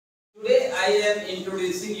I am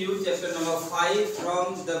introducing you chapter number 5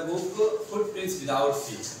 from the book Footprints Without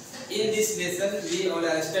Feet. In this lesson, we all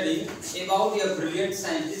are studying about a brilliant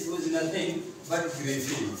scientist who is nothing but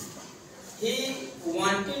Griffin. He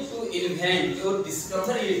wanted to invent or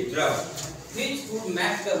discover a drug which would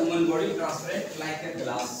make the human body transparent like a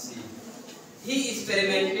glass sea. He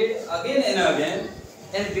experimented again and again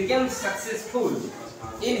and became successful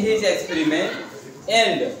in his experiment,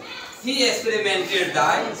 and he experimented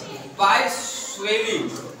that by swallowing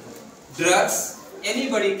drugs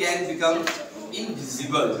anybody can become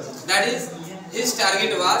invisible. That is, his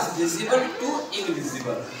target was visible to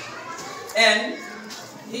invisible. And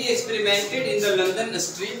he experimented in the London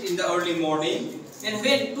street in the early morning, and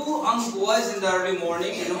when two young boys in the early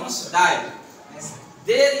morning almost died,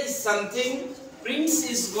 there is something, prints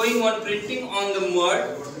is going on printing on the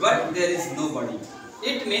mud, but there is nobody.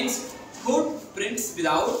 It means footprints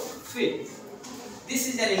without feet. This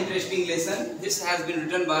is an interesting lesson. This has been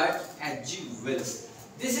written by H.G. Wells.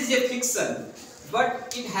 This is a fiction,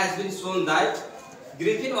 but it has been shown that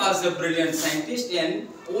Griffin was a brilliant scientist and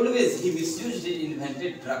always he misused and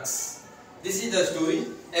invented drugs. This is the story,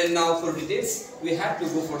 and now for details we have to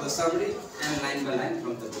go for the summary and line by line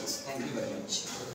from the books. Thank you very much.